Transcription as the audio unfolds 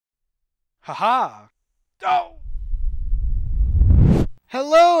Haha! Oh!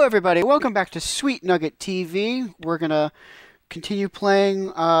 Hello everybody, welcome back to Sweet Nugget TV. We're gonna continue playing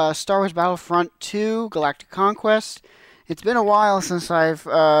Star Wars Battlefront 2 Galactic Conquest. It's been a while since I've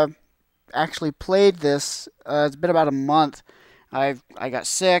actually played this. It's been about a month. I got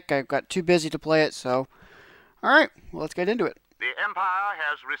sick, I got too busy to play it, so... Alright, well, let's get into it. The Empire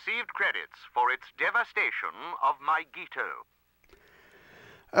has received credits for its devastation of Megiddo.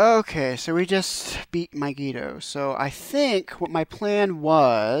 Okay, so we just beat Megiddo. So I think what my plan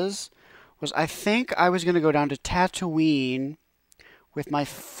was I think I was going to go down to Tatooine with my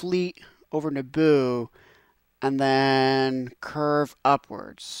fleet over Naboo and then curve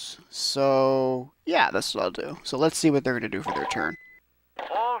upwards. So, yeah, that's what I'll do. So let's see what they're going to do for their turn.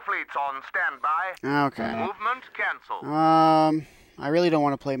 All fleets on standby. Okay. Movement cancelled. I really don't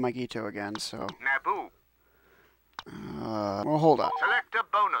want to play Megiddo again, so... Naboo. Well, hold up. Select a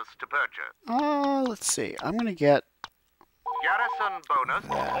bonus to purchase. Let's see. I'm going to get... Garrison bonus.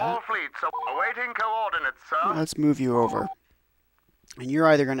 All fleets awaiting coordinates, sir. Let's move you over. And you're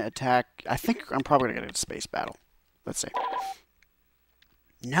either going to attack... I think I'm probably going to get a space battle. Let's see.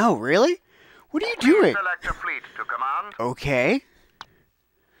 No, really? What are you doing? Select a fleet to command. Okay.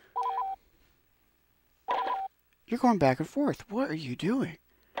 You're going back and forth. What are you doing?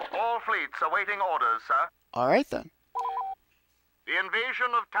 All fleets awaiting orders, sir. Alright then. The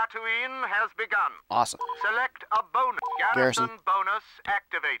invasion of Tatooine has begun. Awesome. Select a bonus. Garrison bonus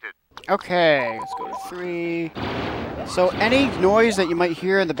activated. Okay, let's go to 3. So any noise that you might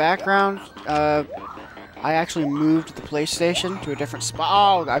hear in the background, I actually moved the PlayStation to a different spot.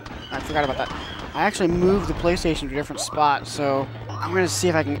 Oh, I forgot about that. I actually moved the PlayStation to a different spot, so I'm going to see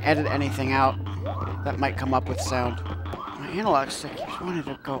if I can edit anything out that might come up with sound. My analog stick keeps wanting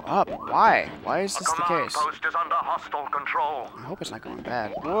to go up. Why? Why is this the case? The post is under hostile control. I hope it's not going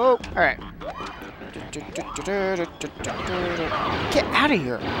bad. Whoa! Alright. Get out of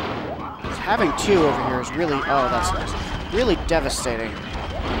here! Having 2 over here is really... Oh, that's nice. Really devastating.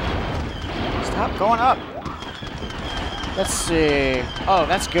 Stop going up! Let's see... Oh,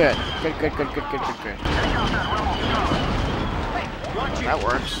 that's good. Good. That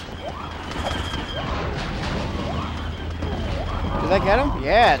works. Did that get him?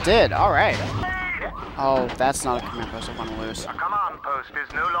 Yeah, it did. Alright. Oh, that's not a command post I want to lose. A command post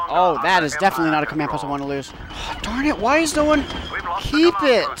is no longer. Oh, that is definitely not a command post I want to lose. Oh, darn it, why is no one... Keep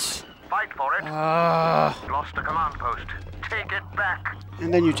it! Fight for it. Lost a command post. Take it back.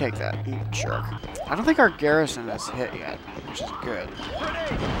 And then you take that, you jerk. I don't think our garrison has hit yet, which is good.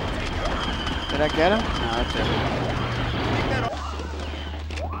 Did I get him? No, it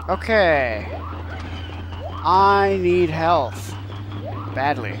didn't. Okay. I need health.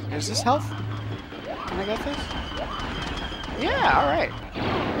 Badly. Is this health? Can I get this? Yeah, alright.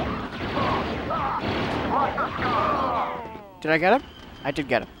 Did I get him? I did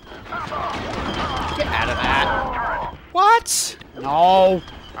get him. Get out of that. What? No.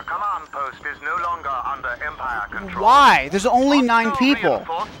 A command post is no longer under Empire control. Why? There's only 9 people.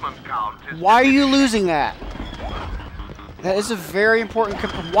 Why are you losing that? That is a very important...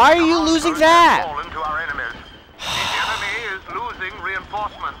 Why are you losing that?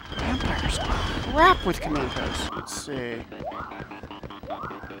 Empire's crap with command posts. Let's see.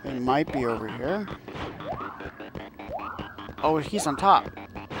 They might be over here. Oh, he's on top. A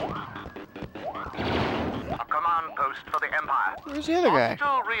command post for the Empire. Where's the other guy?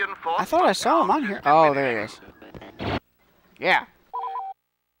 I thought I saw him on here. Oh, there he is. Yeah.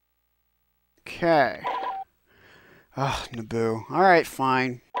 Okay. Oh, Naboo. Alright,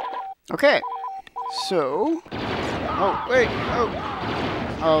 fine. Okay. So... Oh, wait. Oh.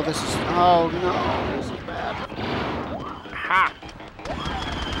 Oh, this is... Oh, no. This is bad. Ha!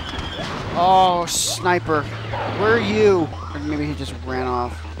 Oh, sniper. Where are you? Or maybe he just ran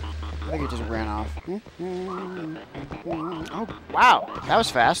off. I think he just ran off. Oh, wow. That was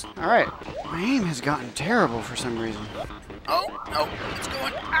fast. Alright. My aim has gotten terrible for some reason. Oh, no. It's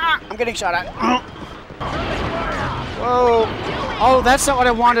going... Ah! I'm getting shot at. Whoa. Oh, that's not what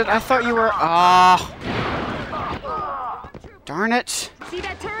I wanted. I thought you were... Ah. Darn it. See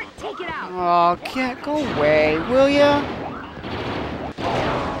that turret? Take it out. Oh, can't go away, will ya?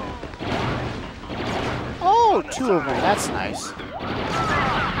 Oh, 2 of them. That's nice.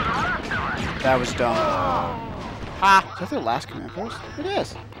 That was dumb. Ha! Is that their last command post? It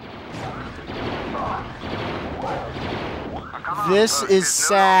is. This is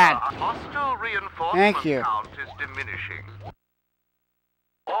sad. Thank you.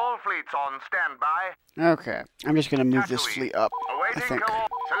 All fleets on standby. Okay, I'm just gonna move this fleet up, I think.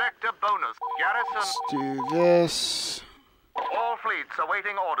 Select a bonus. Garrison. Let's do this. All fleets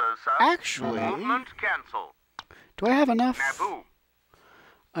awaiting orders, sir. Actually, Movement cancel. do I have enough? Naboo.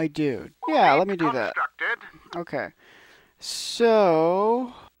 I do. Yeah, let me do that. Constructed. Okay.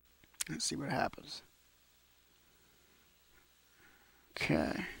 So, let's see what happens.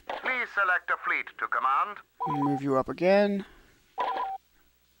 Okay. Please select a fleet to command. Move you up again.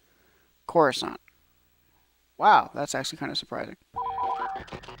 Coruscant. Wow, that's actually kind of surprising.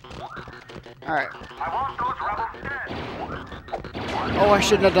 Alright. I want those rebels dead. Oh, I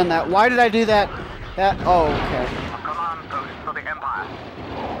shouldn't have done that. Why did I do that? Oh, okay. A command post for the Empire.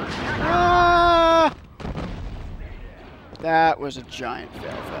 Ah! That was a giant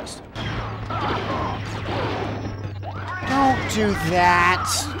failfest. Don't do that!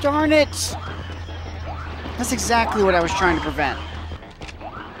 Darn it! That's exactly what I was trying to prevent.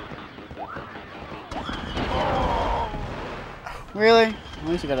 Really? At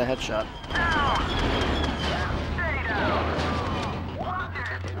least I got a headshot.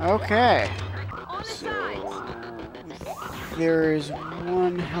 Okay. So there is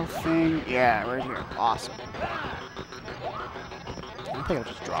one health thing. Yeah, right here. Awesome. I think I'll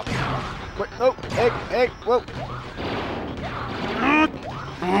just drop it. Wait, oh, hey, whoa.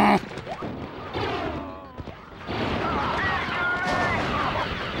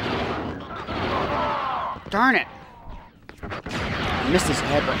 Darn it. I missed his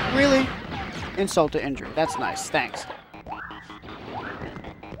head, but really? Insult to injury. That's nice. Thanks.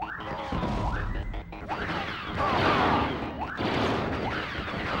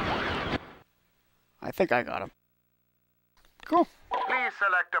 I think I got him. Cool. Please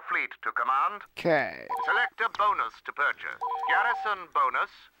select a fleet to command. Okay. Select a bonus to purchase. Garrison bonus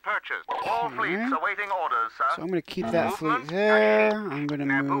purchased. All fleets awaiting orders, sir. So I'm going to keep that fleet there. I'm going to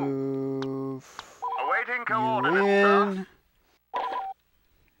move Awaiting you coordinates, sir. in.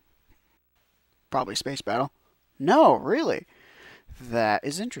 Probably space battle. No, really. That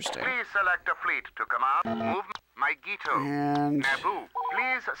is interesting. Please select a fleet to command. Movement. Maigito. And Naboo.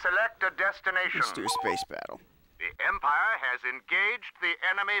 Please select a destination. let's do space battle. The Empire has engaged the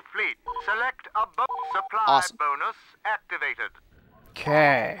enemy fleet. Select a supply Awesome. bonus activated.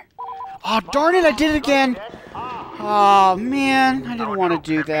 Okay. Oh, darn it, I did it again. Oh, man, I didn't want to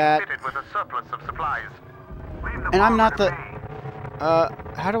do that. Fitted with a surplus of supplies. And I'm not the...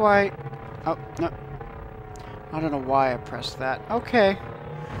 how do I... Oh, no. I don't know why I pressed that. Okay.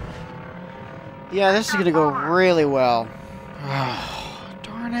 Yeah, this is going to go really well. Oh,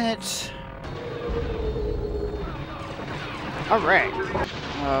 darn it. Alright.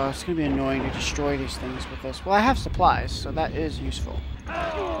 It's going to be annoying to destroy these things with this. Well, I have supplies, so that is useful.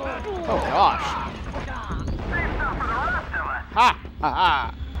 Oh, gosh. Ha! Ha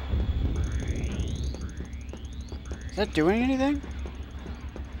ha! Is that doing anything?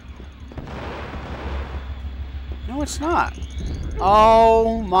 No, it's not.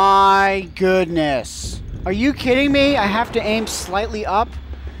 Oh my goodness. Are you kidding me? I have to aim slightly up?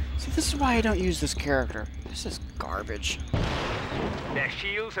 See, this is why I don't use this character. This is garbage. Their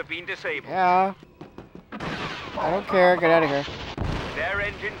shields have been disabled. Yeah. I don't care. Get out of here. Their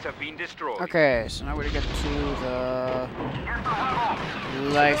engines have been destroyed. Okay, so now we're gonna get to the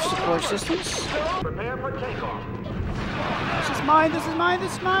life support systems. Prepare for takeoff. This is mine, this is mine,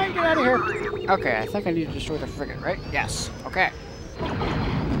 this is mine. Get out of here. Okay, I think I need to destroy the frigate, right? Yes. Okay.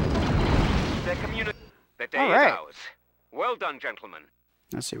 The day All right. is ours. Well done, gentlemen.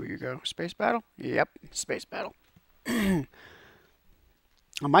 Let's see where you go. Space battle? Yep, space battle. I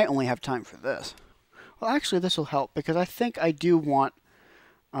might only have time for this. Well, actually, this will help because I think I do want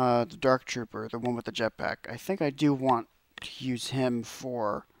the Dark Trooper, the one with the jetpack. I think I do want to use him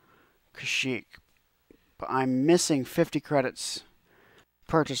for Kashyyyk. But I'm missing 50 credits to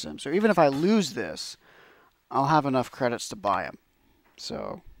purchase him. So even if I lose this, I'll have enough credits to buy him.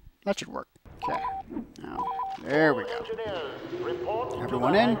 So that should work. Okay. Now, there we go.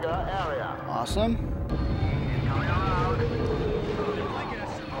 Everyone in. Awesome.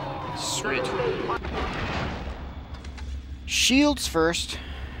 Sweet. Shields first.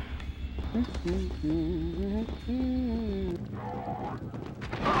 They're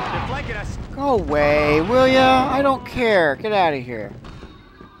flanking us. Go away, will ya? I don't care. Get out of here.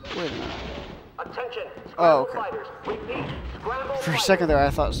 Wait a minute. Attention. Oh, okay. Fighters. Repeat. Scramble For a second there, I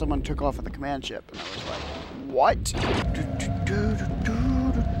thought someone took off with the command ship, and I was like, what? Second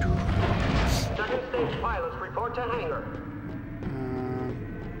stage pilots report to hangar.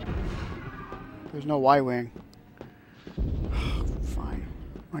 There's no Y-wing. Fine.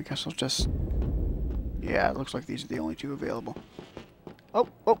 I guess I'll just... Yeah, it looks like these are the only two available. Oh,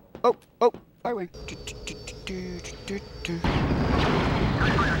 Y-wing.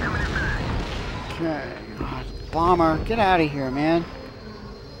 Okay. bomber. Get out of here, man.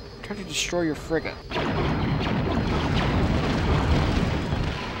 Try to destroy your frigate.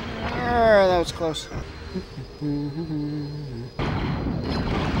 That was close.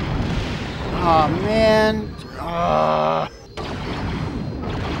 Oh, man.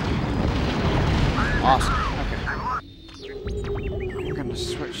 Awesome. Okay. I'm going to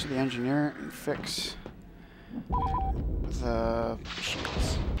switch to the engineer and fix the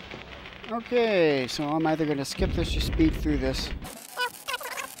shields. Okay, so I'm either going to skip this or speed through this.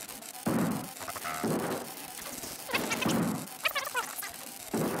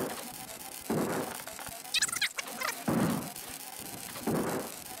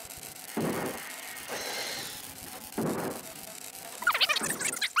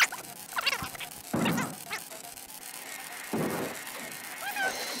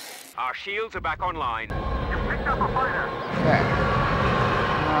 Our shields are back online. You picked up a fighter. Okay.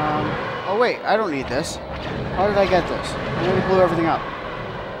 Oh wait, I don't need this. How did I get this? I already blew everything up.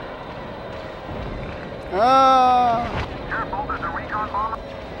 Careful, there's a recon bomber.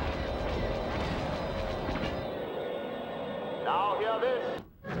 Now hear this.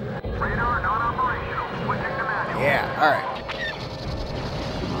 Radar not operational. Switching to manual. Yeah, alright.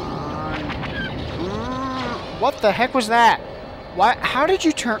 What the heck was that? Why? How did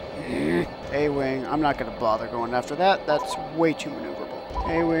you turn... A-wing. I'm not going to bother going after that. That's way too maneuverable.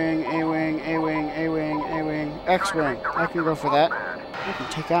 A-wing, A-wing, A-wing, A-wing, A-wing. X-wing. I can go for that. I can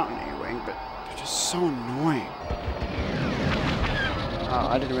take out an A-wing, but they're just so annoying. Oh,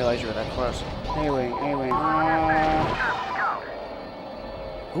 I didn't realize you were that close. A-wing, A-wing.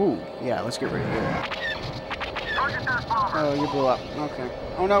 Ooh, yeah, let's get rid of you. Oh, you blew up. Okay.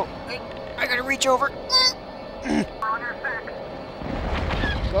 Oh, no. I gotta reach over.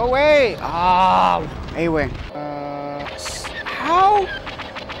 Go away! Ah, A-wing. How?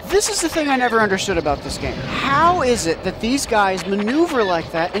 This is the thing I never understood about this game. How is it that these guys maneuver like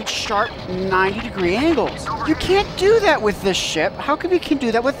that in sharp 90-degree angles? You can't do that with this ship. How come you can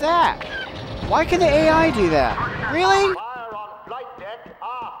do that with that? Why can the AI do that? Really?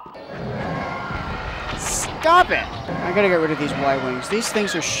 Stop it! I gotta get rid of these Y-wings. These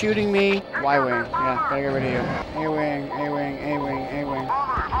things are shooting me. Y-wing. Yeah, gotta get rid of you. A-wing, A-wing, A-wing, A-wing.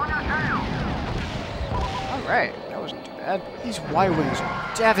 Alright, that wasn't too bad. These Y-wings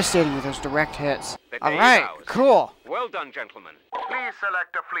are devastating with those direct hits. Alright, cool. Well done, gentlemen. Please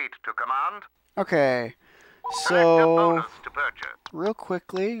select a fleet to command. Okay, Select a so bonus to purchase. real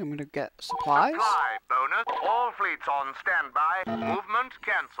quickly, I'm gonna get supplies. Supply bonus. All fleets on standby. Movement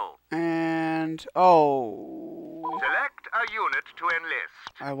cancel. And, oh, Select a unit to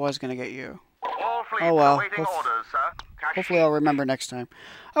enlist. I was gonna get you. All fleets Oh, well. awaiting orders, sir. Hopefully I'll remember next time.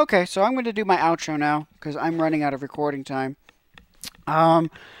 Okay, so I'm going to do my outro now, because I'm running out of recording time. I'm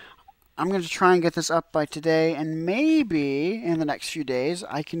going to try and get this up by today, and maybe in the next few days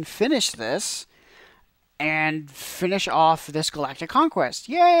I can finish this and finish off this Galactic Conquest.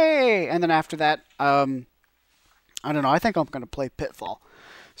 Yay! And then after that, I don't know, I think I'm going to play Pitfall.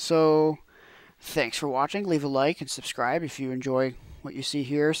 So, thanks for watching. Leave a like and subscribe if you enjoy what you see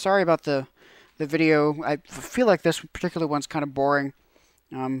here. Sorry about the video. I feel like this particular one's kind of boring,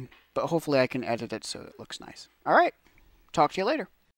 but hopefully I can edit it so it looks nice. Alright, talk to you later.